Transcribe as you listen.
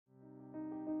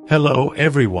Hello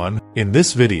everyone, in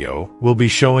this video, we'll be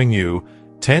showing you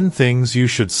 10 things you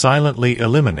should silently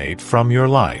eliminate from your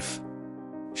life.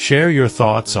 Share your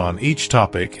thoughts on each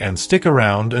topic and stick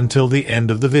around until the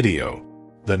end of the video.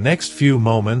 The next few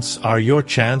moments are your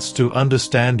chance to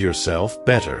understand yourself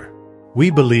better. We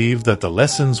believe that the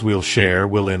lessons we'll share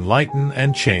will enlighten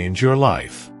and change your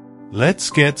life. Let's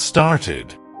get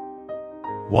started.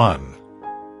 1.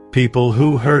 People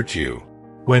who hurt you.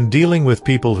 When dealing with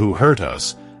people who hurt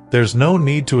us, there's no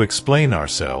need to explain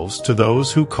ourselves to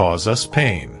those who cause us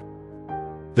pain.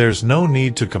 There's no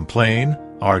need to complain,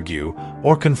 argue,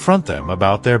 or confront them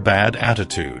about their bad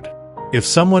attitude. If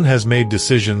someone has made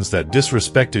decisions that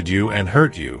disrespected you and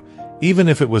hurt you, even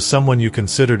if it was someone you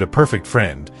considered a perfect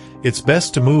friend, it's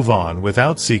best to move on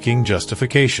without seeking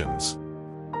justifications.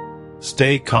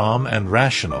 Stay calm and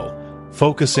rational,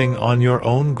 focusing on your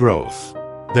own growth.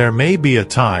 There may be a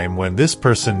time when this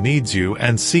person needs you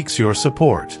and seeks your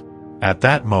support. At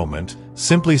that moment,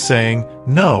 simply saying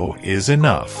no is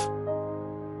enough.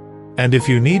 And if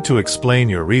you need to explain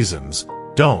your reasons,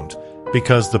 don't,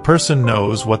 because the person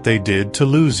knows what they did to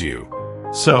lose you.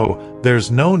 So,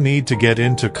 there's no need to get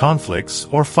into conflicts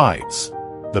or fights.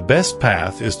 The best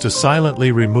path is to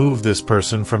silently remove this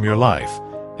person from your life,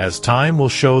 as time will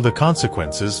show the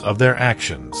consequences of their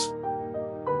actions.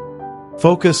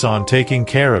 Focus on taking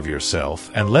care of yourself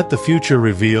and let the future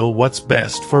reveal what's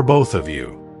best for both of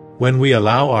you. When we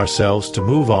allow ourselves to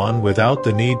move on without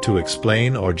the need to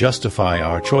explain or justify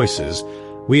our choices,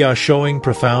 we are showing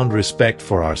profound respect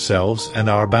for ourselves and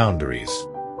our boundaries.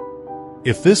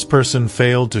 If this person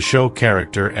failed to show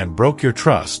character and broke your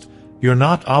trust, you're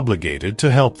not obligated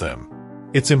to help them.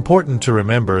 It's important to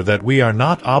remember that we are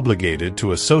not obligated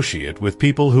to associate with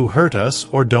people who hurt us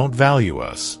or don't value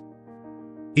us.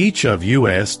 Each of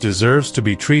us deserves to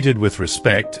be treated with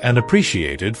respect and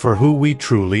appreciated for who we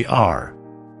truly are.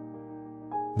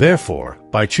 Therefore,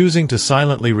 by choosing to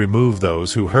silently remove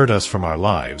those who hurt us from our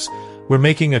lives, we're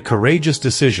making a courageous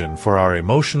decision for our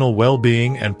emotional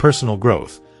well-being and personal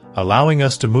growth, allowing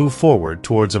us to move forward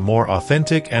towards a more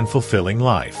authentic and fulfilling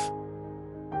life.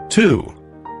 2.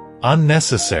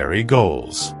 Unnecessary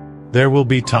goals. There will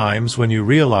be times when you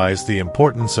realize the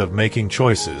importance of making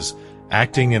choices,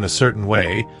 acting in a certain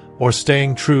way, or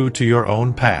staying true to your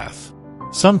own path.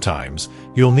 Sometimes,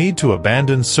 you'll need to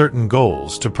abandon certain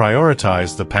goals to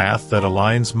prioritize the path that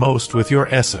aligns most with your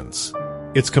essence.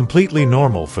 It's completely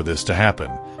normal for this to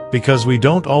happen, because we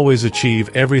don't always achieve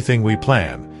everything we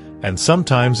plan, and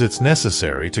sometimes it's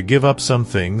necessary to give up some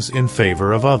things in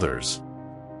favor of others.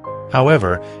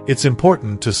 However, it's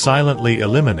important to silently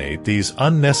eliminate these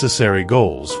unnecessary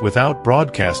goals without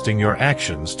broadcasting your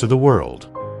actions to the world.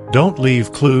 Don't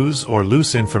leave clues or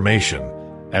loose information,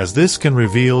 as this can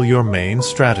reveal your main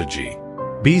strategy.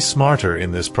 Be smarter in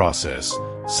this process,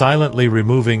 silently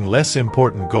removing less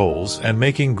important goals and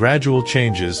making gradual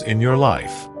changes in your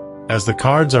life. As the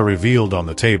cards are revealed on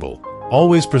the table,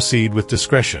 always proceed with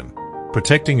discretion,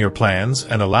 protecting your plans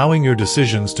and allowing your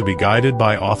decisions to be guided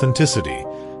by authenticity,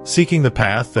 seeking the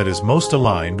path that is most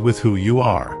aligned with who you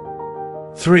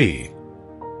are. 3.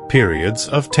 Periods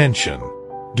of tension.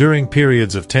 During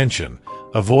periods of tension,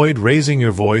 avoid raising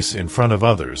your voice in front of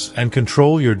others and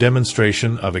control your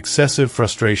demonstration of excessive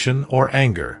frustration or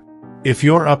anger. If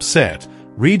you're upset,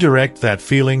 redirect that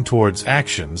feeling towards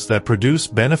actions that produce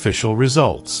beneficial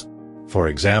results. For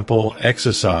example,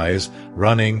 exercise,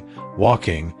 running,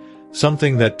 walking,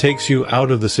 something that takes you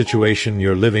out of the situation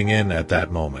you're living in at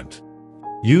that moment.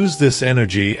 Use this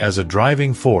energy as a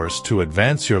driving force to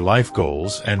advance your life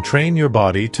goals and train your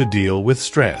body to deal with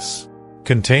stress.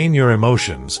 Contain your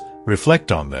emotions,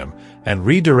 reflect on them, and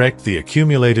redirect the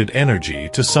accumulated energy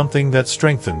to something that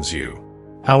strengthens you.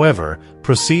 However,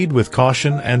 proceed with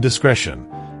caution and discretion,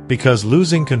 because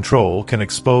losing control can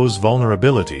expose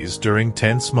vulnerabilities during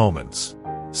tense moments.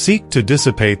 Seek to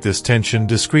dissipate this tension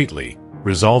discreetly,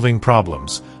 resolving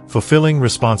problems, fulfilling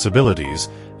responsibilities,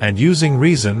 and using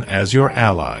reason as your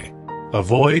ally.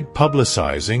 Avoid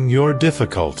publicizing your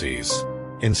difficulties.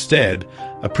 Instead,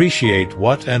 appreciate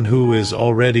what and who is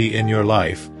already in your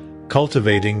life,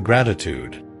 cultivating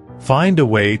gratitude. Find a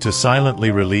way to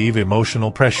silently relieve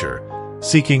emotional pressure,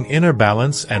 seeking inner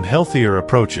balance and healthier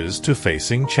approaches to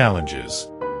facing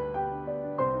challenges.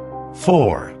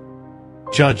 4.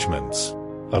 Judgments.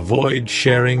 Avoid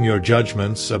sharing your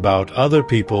judgments about other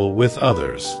people with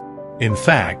others. In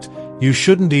fact, you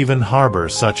shouldn't even harbor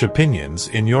such opinions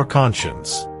in your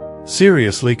conscience.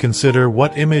 Seriously consider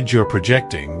what image you're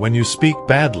projecting when you speak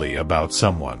badly about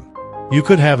someone. You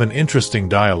could have an interesting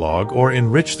dialogue or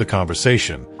enrich the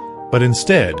conversation, but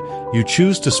instead, you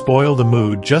choose to spoil the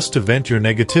mood just to vent your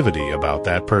negativity about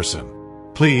that person.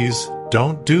 Please,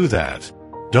 don't do that.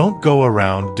 Don't go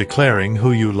around declaring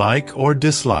who you like or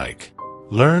dislike.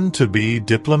 Learn to be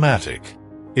diplomatic.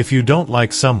 If you don't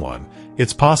like someone,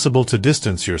 it's possible to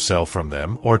distance yourself from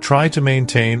them or try to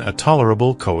maintain a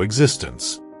tolerable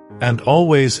coexistence. And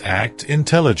always act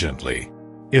intelligently.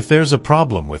 If there's a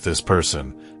problem with this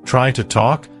person, try to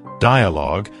talk,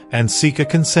 dialogue, and seek a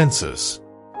consensus.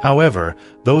 However,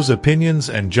 those opinions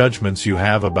and judgments you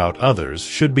have about others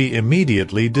should be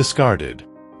immediately discarded.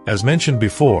 As mentioned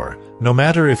before, no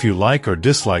matter if you like or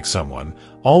dislike someone,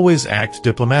 always act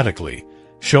diplomatically,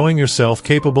 showing yourself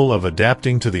capable of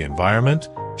adapting to the environment,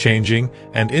 changing,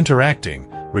 and interacting,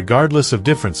 regardless of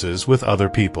differences with other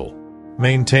people.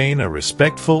 Maintain a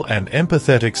respectful and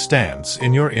empathetic stance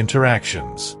in your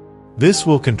interactions. This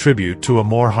will contribute to a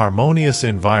more harmonious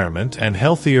environment and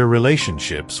healthier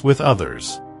relationships with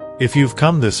others. If you've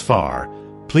come this far,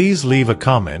 please leave a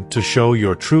comment to show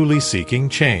you're truly seeking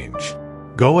change.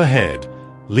 Go ahead,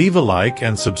 leave a like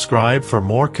and subscribe for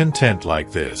more content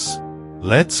like this.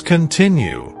 Let's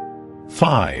continue.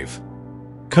 5.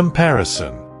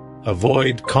 Comparison.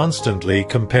 Avoid constantly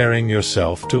comparing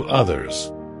yourself to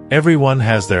others. Everyone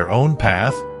has their own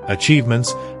path,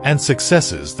 achievements, and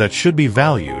successes that should be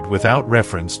valued without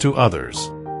reference to others.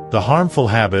 The harmful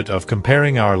habit of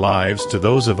comparing our lives to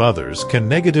those of others can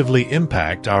negatively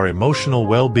impact our emotional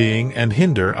well-being and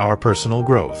hinder our personal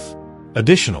growth.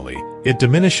 Additionally, it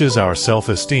diminishes our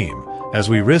self-esteem, as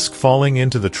we risk falling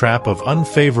into the trap of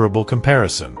unfavorable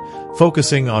comparison,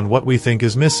 focusing on what we think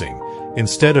is missing,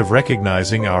 instead of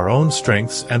recognizing our own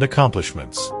strengths and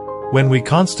accomplishments. When we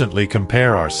constantly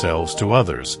compare ourselves to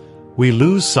others, we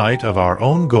lose sight of our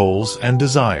own goals and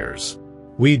desires.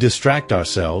 We distract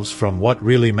ourselves from what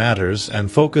really matters and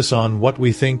focus on what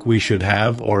we think we should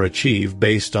have or achieve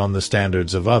based on the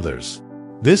standards of others.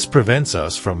 This prevents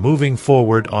us from moving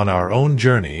forward on our own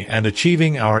journey and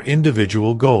achieving our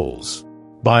individual goals.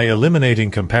 By eliminating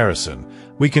comparison,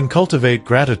 we can cultivate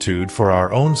gratitude for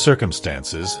our own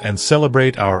circumstances and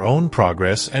celebrate our own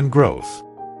progress and growth.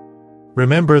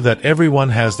 Remember that everyone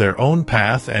has their own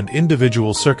path and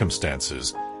individual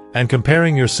circumstances, and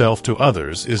comparing yourself to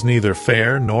others is neither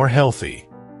fair nor healthy.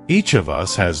 Each of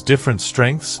us has different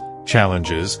strengths,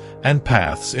 challenges, and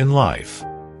paths in life.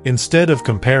 Instead of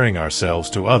comparing ourselves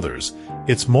to others,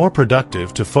 it's more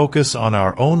productive to focus on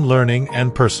our own learning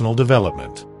and personal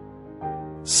development.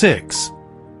 6.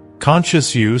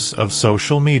 Conscious use of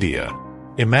social media.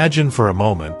 Imagine for a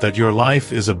moment that your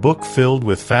life is a book filled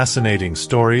with fascinating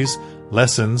stories,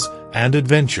 lessons, and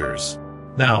adventures.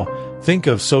 Now, think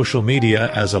of social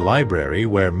media as a library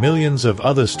where millions of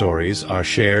other stories are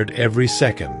shared every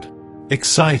second.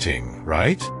 Exciting,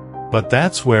 right? But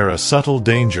that's where a subtle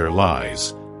danger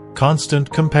lies: constant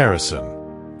comparison.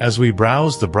 As we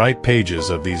browse the bright pages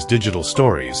of these digital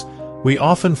stories, we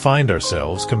often find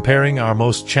ourselves comparing our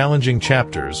most challenging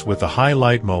chapters with the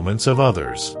highlight moments of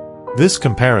others. This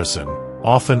comparison,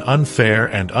 often unfair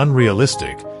and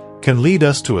unrealistic, can lead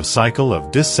us to a cycle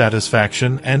of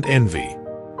dissatisfaction and envy.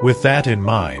 With that in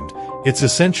mind, it's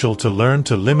essential to learn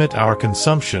to limit our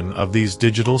consumption of these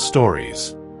digital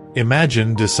stories.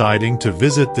 Imagine deciding to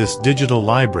visit this digital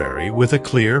library with a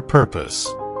clear purpose.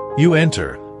 You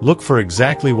enter, look for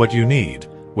exactly what you need,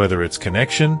 whether it's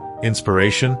connection,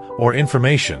 inspiration, or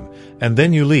information, and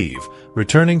then you leave,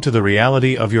 returning to the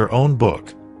reality of your own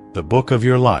book, the book of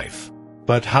your life.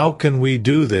 But how can we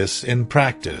do this in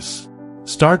practice?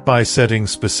 Start by setting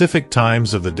specific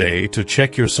times of the day to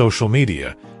check your social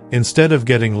media, instead of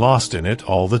getting lost in it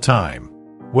all the time.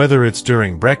 Whether it's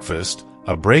during breakfast,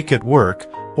 a break at work,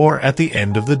 or at the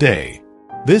end of the day.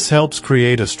 This helps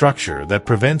create a structure that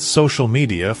prevents social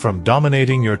media from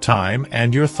dominating your time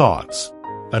and your thoughts.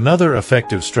 Another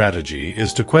effective strategy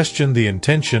is to question the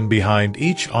intention behind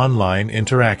each online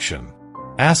interaction.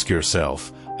 Ask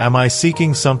yourself, am I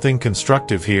seeking something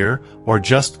constructive here, or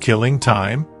just killing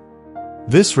time?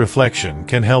 This reflection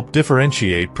can help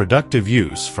differentiate productive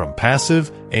use from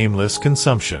passive, aimless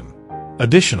consumption.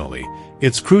 Additionally,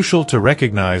 it's crucial to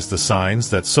recognize the signs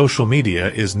that social media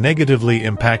is negatively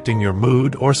impacting your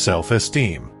mood or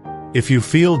self-esteem. If you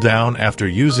feel down after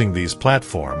using these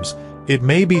platforms, it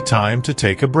may be time to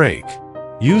take a break.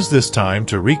 Use this time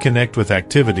to reconnect with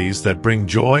activities that bring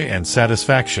joy and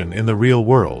satisfaction in the real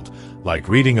world, like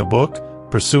reading a book,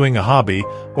 pursuing a hobby,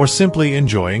 or simply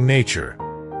enjoying nature.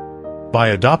 By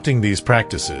adopting these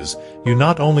practices, you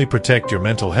not only protect your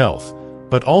mental health,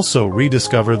 but also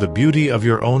rediscover the beauty of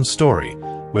your own story,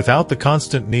 without the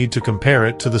constant need to compare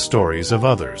it to the stories of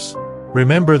others.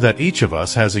 Remember that each of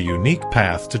us has a unique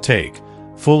path to take,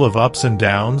 full of ups and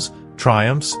downs,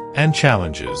 triumphs, and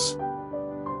challenges.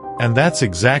 And that's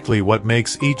exactly what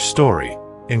makes each story,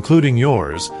 including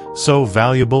yours, so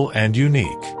valuable and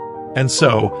unique. And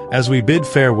so, as we bid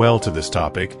farewell to this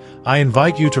topic, I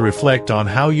invite you to reflect on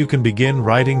how you can begin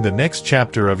writing the next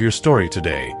chapter of your story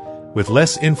today, with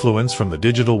less influence from the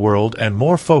digital world and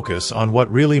more focus on what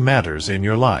really matters in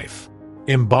your life.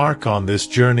 Embark on this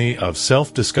journey of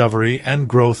self-discovery and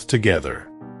growth together.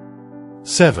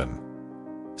 7.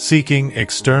 Seeking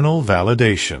external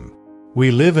validation.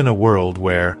 We live in a world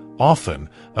where, often,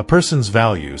 a person's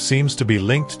value seems to be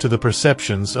linked to the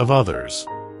perceptions of others.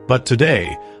 But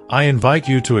today, I invite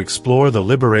you to explore the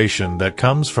liberation that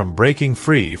comes from breaking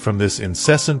free from this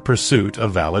incessant pursuit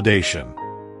of validation.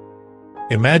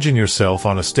 Imagine yourself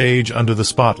on a stage under the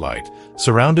spotlight,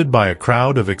 surrounded by a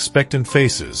crowd of expectant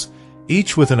faces,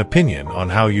 each with an opinion on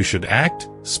how you should act,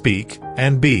 speak,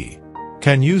 and be.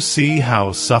 Can you see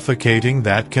how suffocating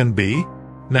that can be?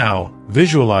 Now,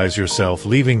 visualize yourself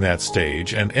leaving that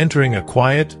stage and entering a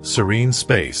quiet, serene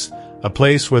space, a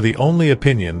place where the only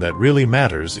opinion that really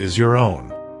matters is your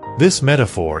own. This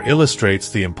metaphor illustrates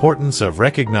the importance of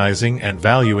recognizing and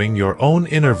valuing your own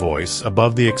inner voice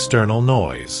above the external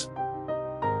noise.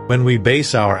 When we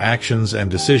base our actions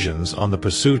and decisions on the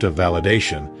pursuit of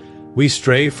validation, we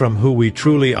stray from who we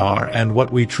truly are and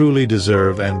what we truly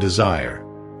deserve and desire.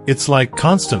 It's like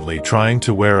constantly trying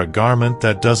to wear a garment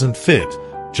that doesn't fit,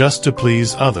 just to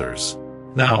please others.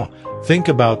 Now, think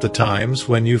about the times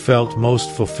when you felt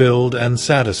most fulfilled and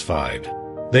satisfied.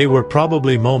 They were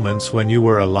probably moments when you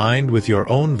were aligned with your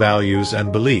own values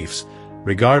and beliefs,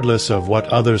 regardless of what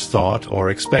others thought or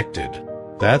expected.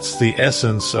 That's the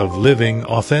essence of living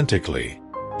authentically.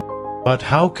 But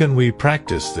how can we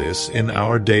practice this in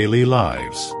our daily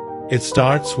lives? It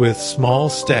starts with small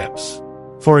steps.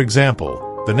 For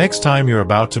example, the next time you're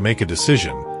about to make a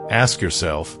decision, ask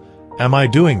yourself, am I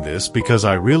doing this because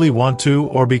I really want to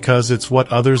or because it's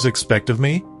what others expect of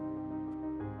me?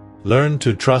 Learn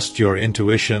to trust your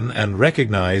intuition and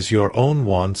recognize your own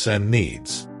wants and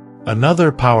needs.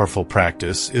 Another powerful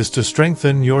practice is to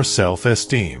strengthen your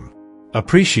self-esteem.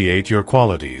 Appreciate your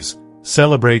qualities,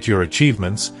 celebrate your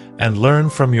achievements, and learn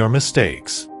from your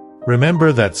mistakes.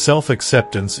 Remember that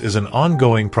self-acceptance is an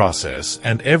ongoing process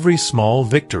and every small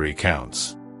victory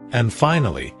counts. And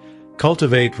finally,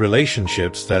 cultivate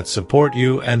relationships that support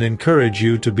you and encourage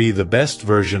you to be the best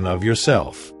version of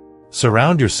yourself.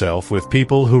 Surround yourself with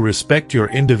people who respect your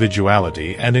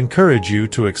individuality and encourage you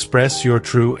to express your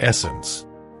true essence.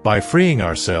 By freeing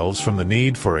ourselves from the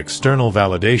need for external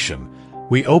validation,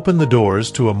 we open the doors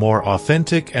to a more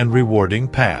authentic and rewarding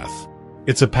path.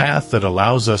 It's a path that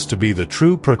allows us to be the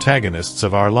true protagonists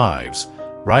of our lives,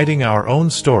 writing our own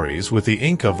stories with the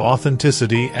ink of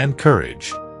authenticity and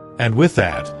courage. And with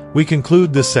that, we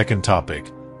conclude this second topic,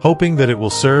 hoping that it will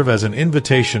serve as an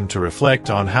invitation to reflect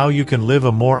on how you can live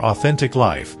a more authentic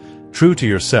life, true to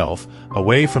yourself,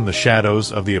 away from the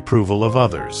shadows of the approval of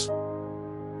others.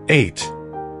 8.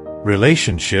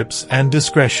 Relationships and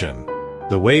discretion.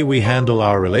 The way we handle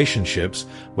our relationships,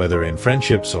 whether in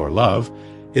friendships or love,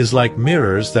 is like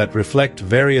mirrors that reflect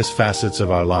various facets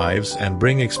of our lives and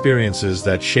bring experiences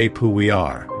that shape who we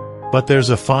are. But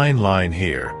there's a fine line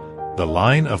here, the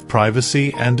line of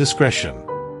privacy and discretion.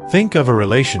 Think of a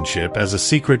relationship as a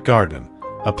secret garden,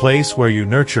 a place where you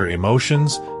nurture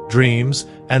emotions, dreams,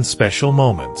 and special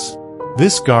moments.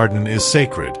 This garden is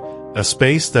sacred, a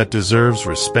space that deserves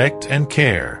respect and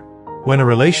care. When a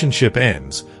relationship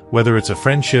ends, whether it's a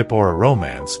friendship or a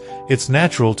romance, it's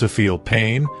natural to feel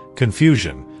pain,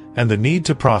 confusion, and the need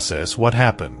to process what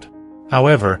happened.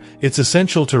 However, it's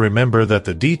essential to remember that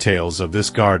the details of this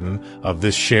garden, of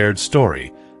this shared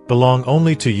story, belong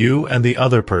only to you and the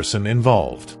other person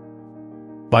involved.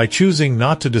 By choosing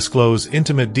not to disclose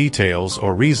intimate details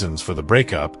or reasons for the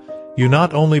breakup, you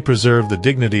not only preserve the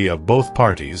dignity of both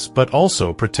parties but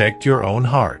also protect your own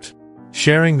heart.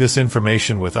 Sharing this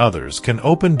information with others can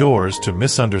open doors to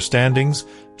misunderstandings,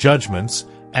 judgments,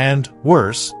 and,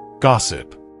 worse,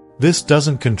 gossip. This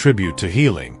doesn't contribute to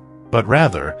healing, but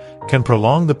rather can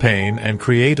prolong the pain and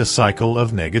create a cycle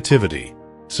of negativity.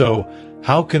 So,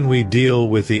 how can we deal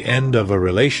with the end of a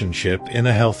relationship in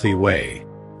a healthy way?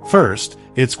 First,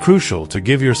 it's crucial to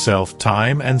give yourself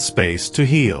time and space to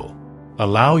heal.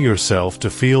 Allow yourself to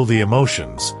feel the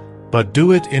emotions, but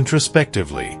do it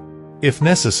introspectively. If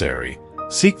necessary,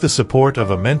 seek the support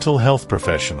of a mental health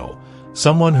professional,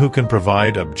 someone who can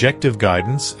provide objective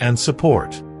guidance and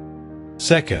support.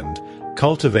 Second,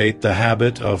 cultivate the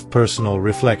habit of personal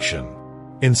reflection.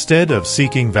 Instead of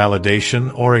seeking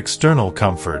validation or external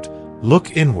comfort,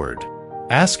 look inward.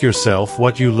 Ask yourself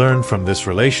what you learned from this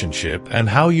relationship and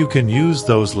how you can use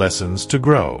those lessons to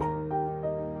grow.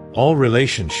 All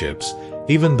relationships,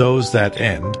 even those that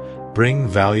end, bring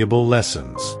valuable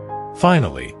lessons.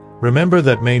 Finally, remember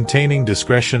that maintaining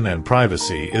discretion and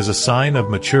privacy is a sign of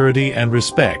maturity and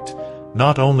respect,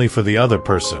 not only for the other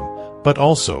person, but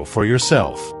also for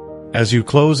yourself. As you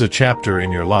close a chapter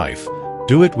in your life,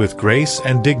 do it with grace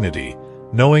and dignity,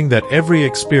 knowing that every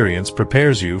experience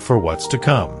prepares you for what's to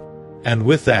come. And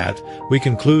with that, we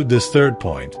conclude this third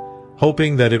point,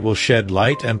 hoping that it will shed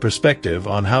light and perspective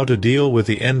on how to deal with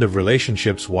the end of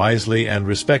relationships wisely and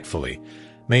respectfully,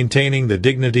 maintaining the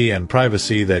dignity and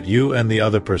privacy that you and the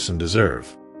other person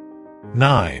deserve.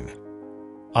 9.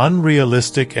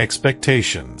 Unrealistic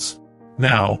expectations.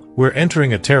 Now, we're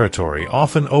entering a territory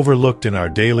often overlooked in our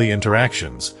daily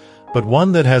interactions, but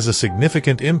one that has a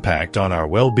significant impact on our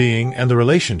well-being and the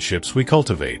relationships we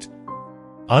cultivate.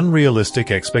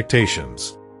 Unrealistic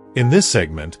expectations. In this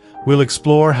segment, we'll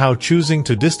explore how choosing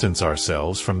to distance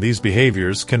ourselves from these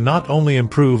behaviors can not only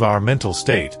improve our mental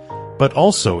state, but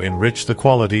also enrich the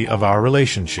quality of our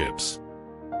relationships.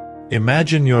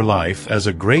 Imagine your life as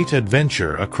a great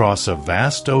adventure across a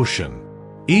vast ocean.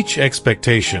 Each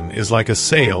expectation is like a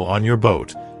sail on your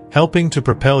boat, helping to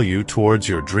propel you towards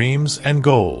your dreams and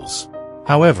goals.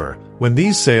 However, when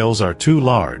these sails are too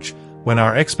large, when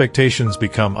our expectations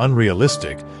become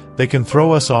unrealistic, they can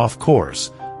throw us off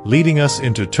course, leading us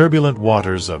into turbulent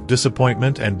waters of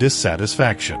disappointment and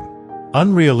dissatisfaction.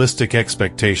 Unrealistic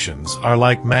expectations are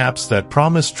like maps that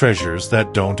promise treasures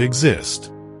that don't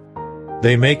exist.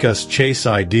 They make us chase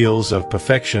ideals of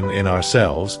perfection in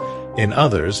ourselves, in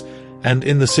others, and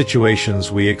in the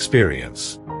situations we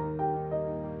experience.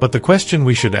 But the question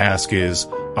we should ask is,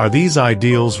 are these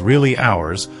ideals really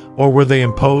ours, or were they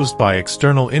imposed by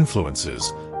external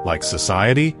influences, like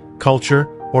society, culture,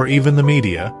 or even the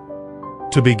media?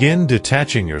 To begin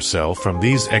detaching yourself from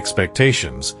these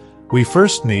expectations, we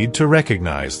first need to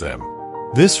recognize them.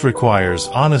 This requires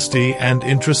honesty and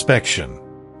introspection.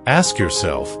 Ask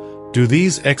yourself, do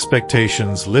these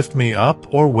expectations lift me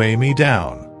up or weigh me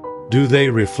down? Do they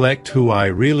reflect who I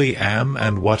really am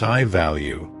and what I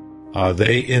value? Are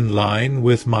they in line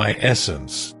with my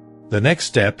essence? The next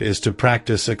step is to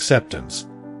practice acceptance.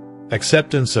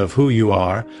 Acceptance of who you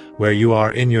are, where you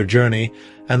are in your journey,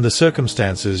 and the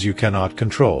circumstances you cannot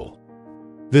control.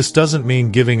 This doesn't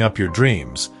mean giving up your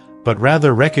dreams, but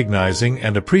rather recognizing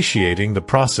and appreciating the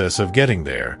process of getting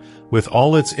there, with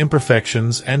all its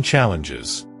imperfections and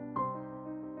challenges.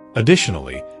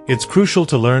 Additionally, it's crucial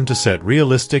to learn to set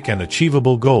realistic and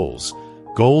achievable goals,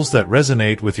 goals that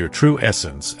resonate with your true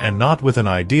essence and not with an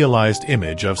idealized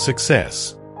image of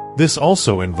success. This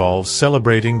also involves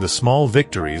celebrating the small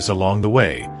victories along the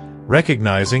way,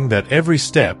 recognizing that every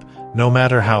step, no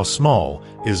matter how small,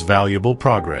 is valuable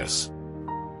progress.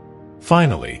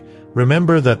 Finally,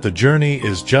 remember that the journey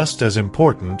is just as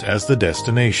important as the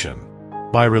destination.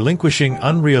 By relinquishing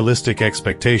unrealistic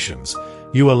expectations,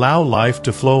 you allow life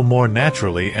to flow more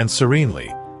naturally and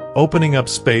serenely, opening up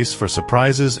space for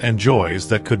surprises and joys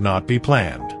that could not be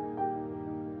planned.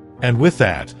 And with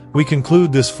that, we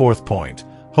conclude this fourth point,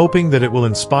 hoping that it will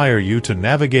inspire you to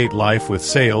navigate life with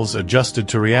sails adjusted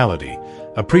to reality,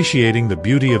 appreciating the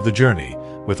beauty of the journey,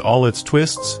 with all its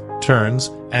twists, turns,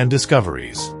 and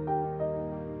discoveries.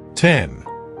 10.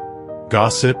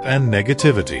 Gossip and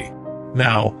negativity.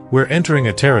 Now, we're entering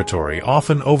a territory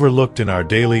often overlooked in our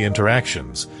daily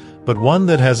interactions, but one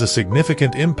that has a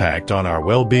significant impact on our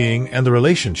well-being and the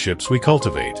relationships we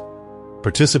cultivate.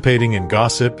 Participating in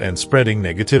gossip and spreading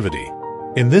negativity.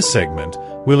 In this segment,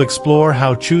 we'll explore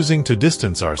how choosing to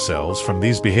distance ourselves from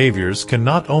these behaviors can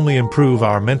not only improve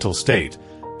our mental state,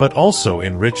 but also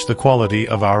enrich the quality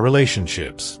of our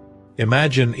relationships.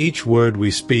 Imagine each word we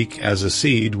speak as a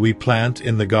seed we plant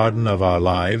in the garden of our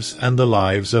lives and the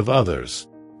lives of others.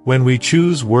 When we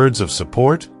choose words of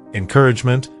support,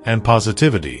 encouragement, and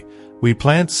positivity, we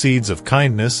plant seeds of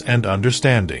kindness and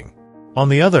understanding. On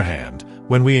the other hand,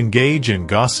 when we engage in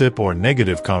gossip or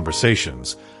negative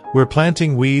conversations, we're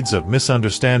planting weeds of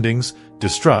misunderstandings,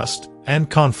 distrust, and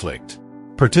conflict.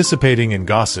 Participating in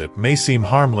gossip may seem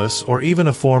harmless or even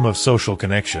a form of social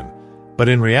connection, but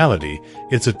in reality,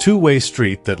 it's a two-way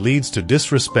street that leads to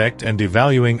disrespect and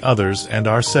devaluing others and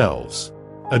ourselves.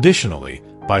 Additionally,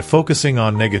 by focusing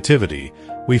on negativity,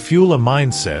 we fuel a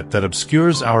mindset that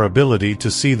obscures our ability to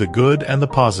see the good and the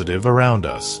positive around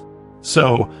us.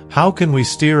 So, how can we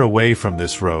steer away from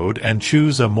this road and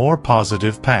choose a more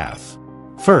positive path?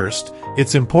 First,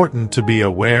 it's important to be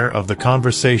aware of the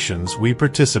conversations we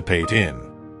participate in.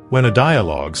 When a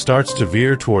dialogue starts to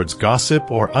veer towards gossip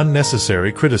or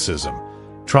unnecessary criticism,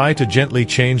 try to gently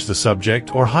change the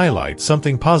subject or highlight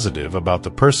something positive about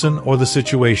the person or the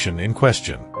situation in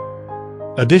question.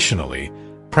 Additionally,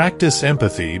 Practice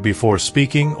empathy before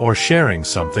speaking or sharing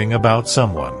something about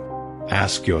someone.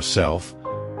 Ask yourself,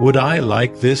 would I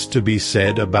like this to be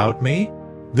said about me?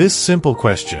 This simple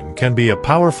question can be a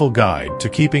powerful guide to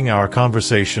keeping our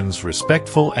conversations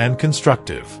respectful and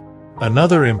constructive.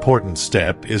 Another important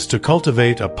step is to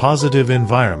cultivate a positive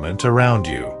environment around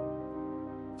you.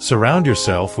 Surround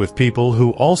yourself with people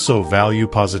who also value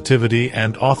positivity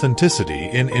and authenticity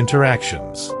in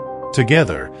interactions.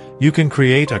 Together, you can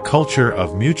create a culture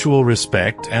of mutual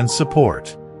respect and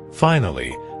support.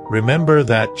 Finally, remember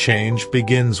that change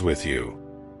begins with you.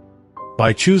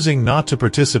 By choosing not to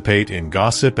participate in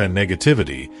gossip and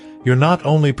negativity, you're not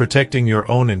only protecting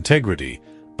your own integrity,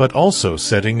 but also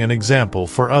setting an example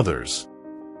for others.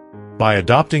 By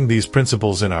adopting these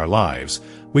principles in our lives,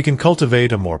 we can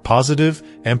cultivate a more positive,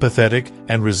 empathetic,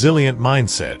 and resilient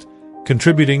mindset,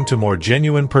 contributing to more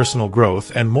genuine personal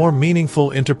growth and more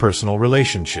meaningful interpersonal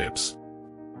relationships.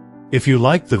 If you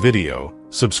liked the video,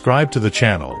 subscribe to the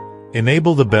channel,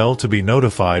 enable the bell to be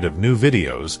notified of new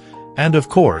videos, and of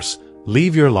course,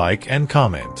 leave your like and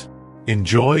comment.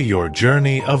 Enjoy your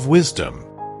journey of wisdom.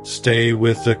 Stay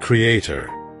with the Creator.